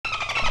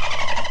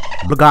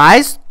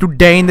Guys,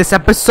 today in this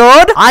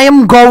episode, I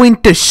am going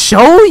to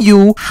show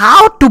you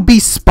how to be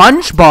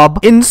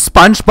SpongeBob in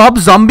SpongeBob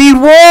Zombie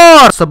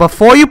War. So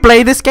before you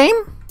play this game,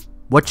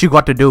 what you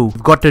got to do?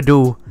 You've got to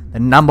do the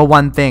number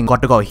one thing.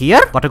 Got to go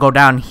here, got to go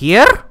down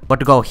here, got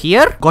to go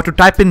here, got to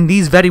type in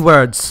these very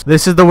words.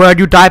 This is the word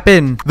you type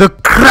in. The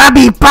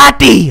Krabby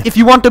Patty. If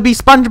you want to be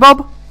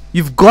SpongeBob,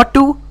 you've got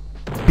to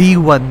be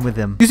one with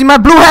him. Using my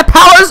blue hair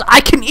powers,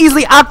 I can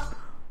easily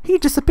He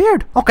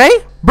disappeared. Okay.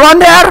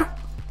 Blonde hair.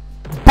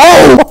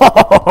 Boom.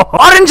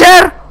 Orange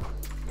hair.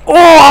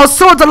 Oh,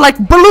 swords are like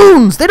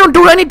balloons. They don't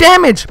do any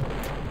damage.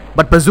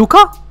 But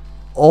bazooka?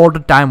 All the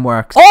time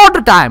works. All the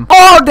time.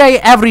 All day,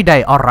 every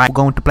day. Alright. We're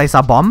going to place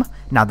our bomb.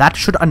 Now that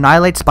should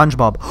annihilate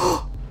SpongeBob.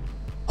 Oh,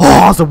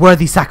 it's a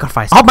worthy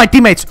sacrifice. Help my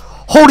teammates.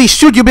 Holy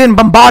shoot, you've been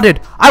bombarded.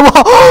 I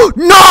will.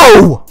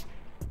 No!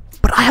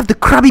 But I have the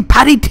Krabby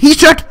Patty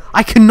t-shirt.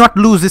 I cannot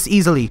lose this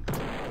easily.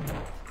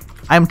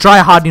 I am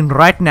tryharding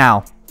right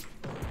now.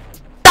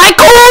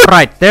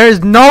 Right, there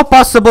is no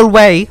possible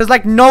way. There's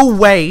like no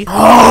way.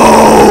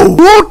 Oh!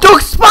 Who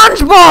took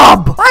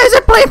SpongeBob? Why is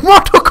it playing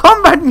Mortal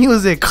Kombat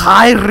music?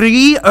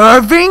 Kyrie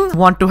Irving?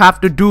 Want to have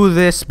to do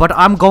this, but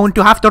I'm going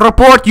to have to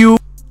report you.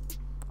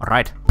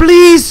 Alright.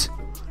 Please!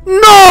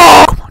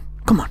 No!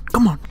 Come on,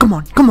 come on, come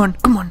on, come on,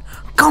 come on,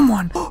 come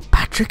on. Oh,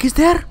 Patrick is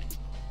there?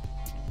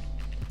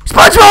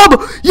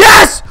 SpongeBob!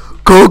 Yes!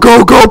 Go,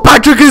 go, go!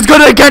 Patrick is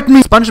gonna get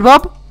me!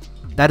 SpongeBob?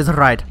 That is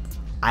right.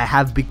 I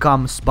have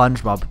become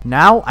SpongeBob.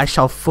 Now I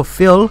shall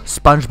fulfill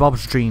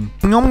SpongeBob's dream.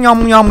 Yum,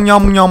 yum, yum,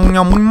 yum, yum,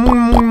 yum.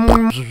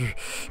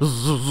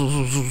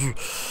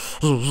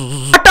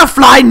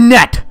 Butterfly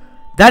net!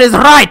 That is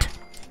right!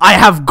 I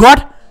have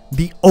got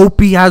the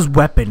OP as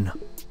weapon.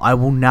 I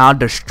will now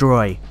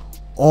destroy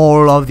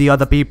all of the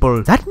other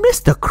people. That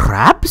Mr.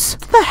 Krabs?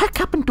 What the heck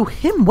happened to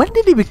him? When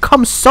did he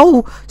become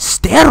so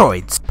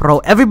steroids? Bro,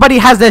 everybody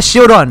has their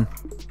shield on.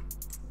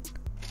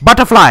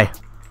 Butterfly.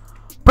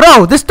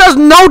 Bro, this does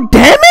no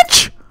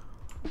damage?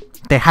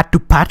 They had to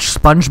patch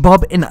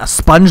SpongeBob in a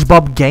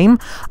SpongeBob game?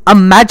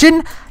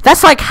 Imagine,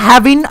 that's like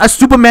having a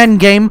Superman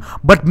game,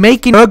 but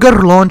making burger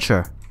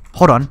launcher.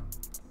 Hold on.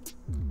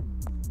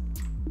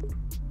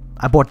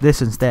 I bought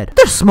this instead.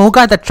 The small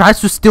guy that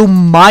tries to steal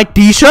my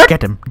t-shirt?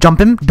 Get him,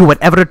 jump him, do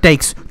whatever it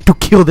takes to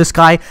kill this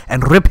guy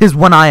and rip his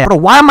one eye out. Bro,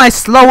 why am I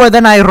slower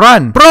than I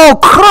run? Bro,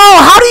 Crow,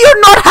 how do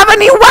you not have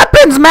any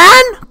weapons,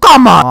 man?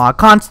 Come on. Oh, I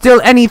can't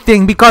steal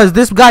anything because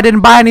this guy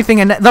didn't buy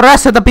anything and the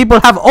rest of the people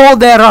have all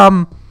their,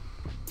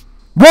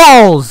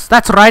 walls.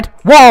 That's right,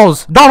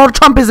 walls. Donald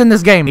Trump is in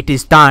this game. It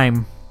is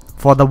time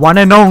for the one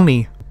and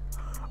only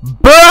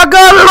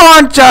burger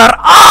launcher.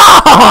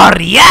 Oh,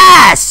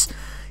 yes.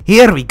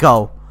 Here we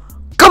go.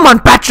 Come on,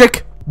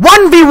 Patrick.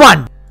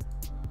 1v1.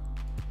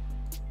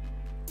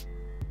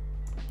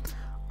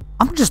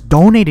 I'm just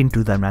donating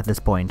to them at this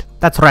point.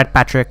 That's right,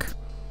 Patrick.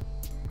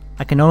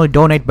 I can only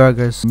donate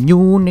burgers.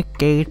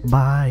 Communicate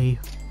by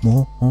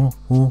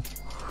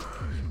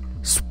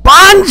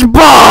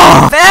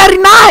SpongeBob! Very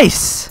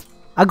nice!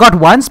 I got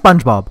one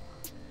SpongeBob.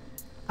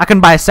 I can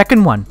buy a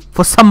second one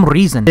for some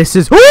reason. This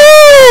is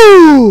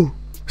ooh!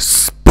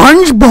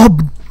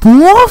 SpongeBob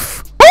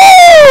morph?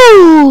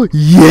 Ooh!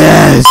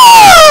 Yes!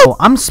 Oh,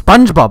 I'm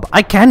SpongeBob.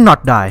 I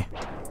cannot die.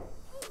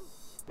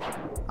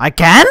 I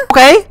can?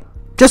 Okay.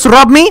 Just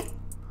rob me.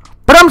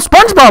 But I'm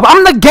SpongeBob.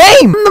 I'm the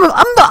game.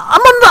 I'm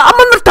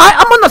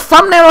on the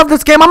thumbnail of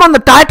this game. I'm on the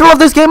title of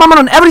this game. I'm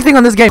on everything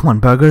on this game. Come on,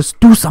 burgers,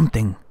 do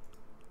something.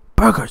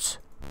 Burgers,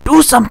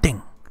 do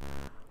something.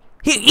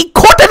 He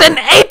caught it and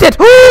ate it.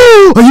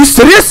 Ooh, are you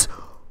serious?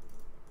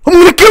 I'm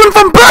gonna kill him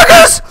from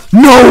burgers?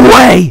 No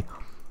way.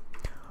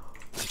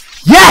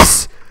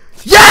 Yes,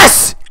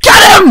 yes,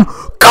 get him.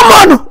 Come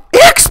on, he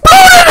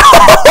exploded.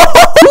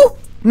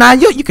 Nah,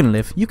 you can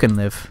live. You can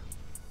live.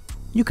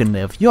 You can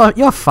live.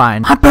 You're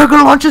fine. My burger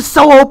launcher is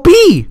so OP.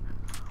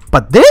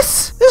 But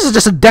this is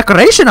just a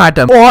decoration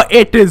item. Or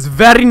it is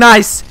very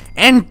nice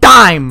and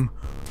time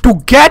to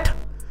get.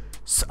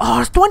 Oh,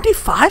 it's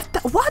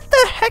 25. What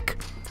the heck?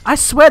 I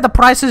swear the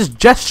prices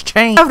just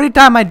change every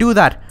time I do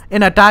that.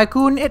 In a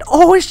tycoon, it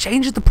always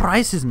changes the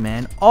prices,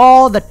 man.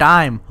 All the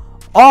time.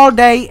 All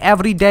day,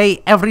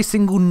 every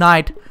single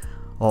night.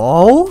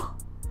 Oh,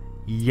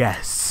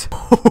 yes.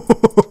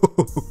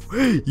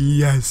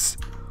 Yes.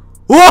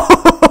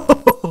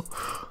 Whoa!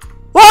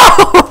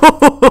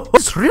 Whoa!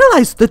 Just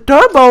realized the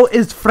turbo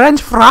is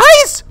French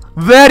fries?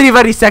 Very,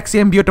 very sexy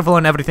and beautiful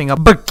and everything.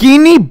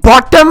 Bikini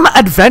Bottom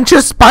Adventure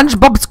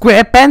SpongeBob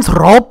SquarePants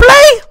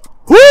roleplay?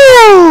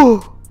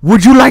 Woo!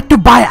 Would you like to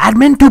buy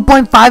admin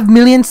 2.5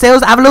 million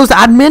sales Avalos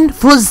admin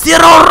for 0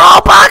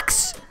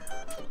 Robux?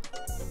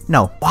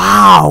 No.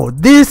 Wow,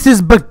 this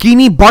is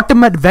Bikini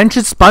Bottom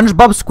Adventure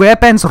SpongeBob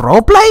SquarePants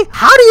roleplay?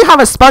 How do you have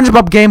a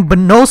SpongeBob game but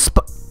no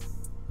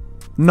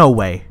No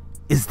way.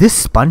 Is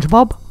this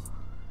SpongeBob?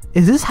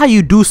 Is this how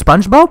you do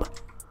SpongeBob?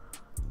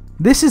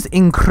 This is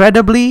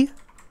incredibly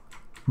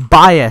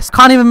biased.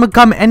 Can't even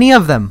become any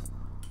of them.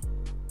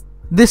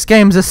 This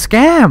game's a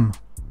scam.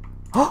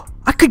 Oh,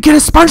 I could get a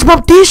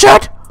SpongeBob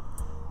t-shirt.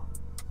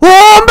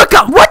 Oh my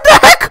god, what the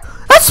heck?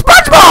 That's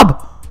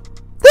SpongeBob!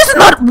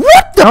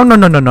 No,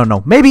 no, no, no, no,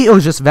 no. Maybe it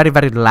was just very,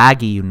 very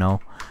laggy, you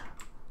know.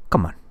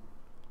 Come on.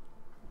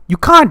 You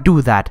can't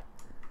do that.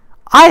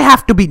 I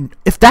have to be...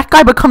 If that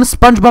guy becomes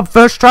SpongeBob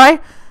first try...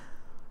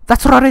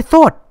 That's what I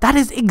thought. That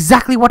is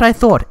exactly what I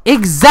thought.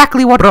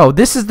 Exactly what... Bro,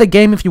 this is the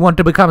game if you want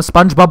to become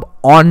SpongeBob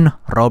on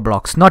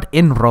Roblox, not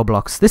in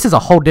Roblox. This is a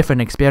whole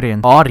different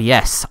experience. Oh,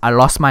 yes. I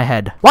lost my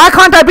head. Why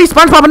can't I be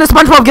SpongeBob in a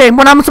SpongeBob game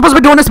when I'm supposed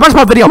to be doing a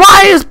SpongeBob video?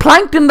 Why is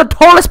Plankton the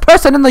tallest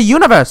person in the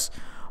universe?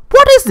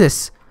 What is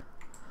this?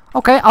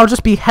 Okay, I'll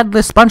just be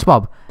headless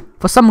SpongeBob.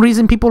 For some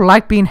reason, people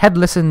like being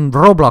headless in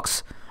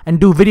Roblox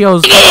and do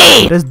videos.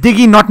 Does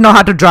Diggy not know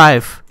how to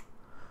drive?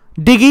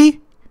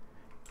 Diggy?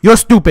 You're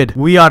stupid.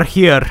 We are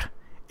here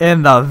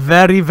in the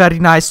very, very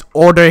nice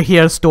Order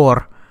Here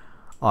store.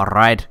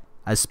 Alright.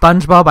 As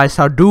SpongeBob, I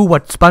shall do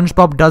what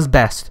SpongeBob does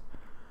best.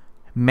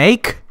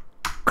 Make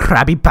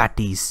Krabby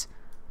Patties.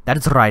 That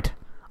is right.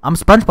 I'm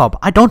SpongeBob.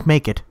 I don't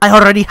make it. I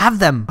already have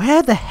them.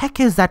 Where the heck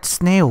is that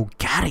snail,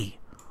 Gary?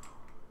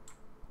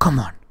 Come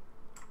on.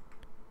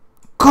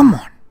 Come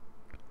on.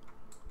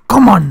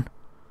 Come on.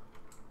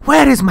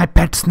 Where is my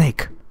pet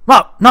snake?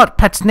 Well, not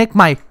pet snake,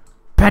 my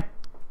pet...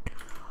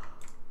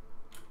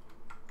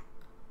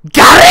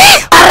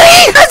 Gary!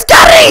 Gary! That's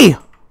Gary!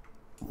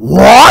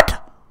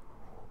 What?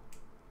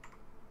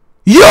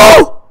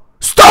 You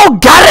stole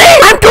Gary?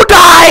 I'm to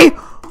die!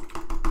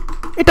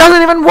 It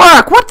doesn't even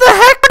work. What the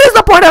heck? What is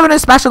the point of having a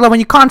spatula when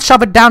you can't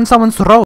shove it down someone's throat?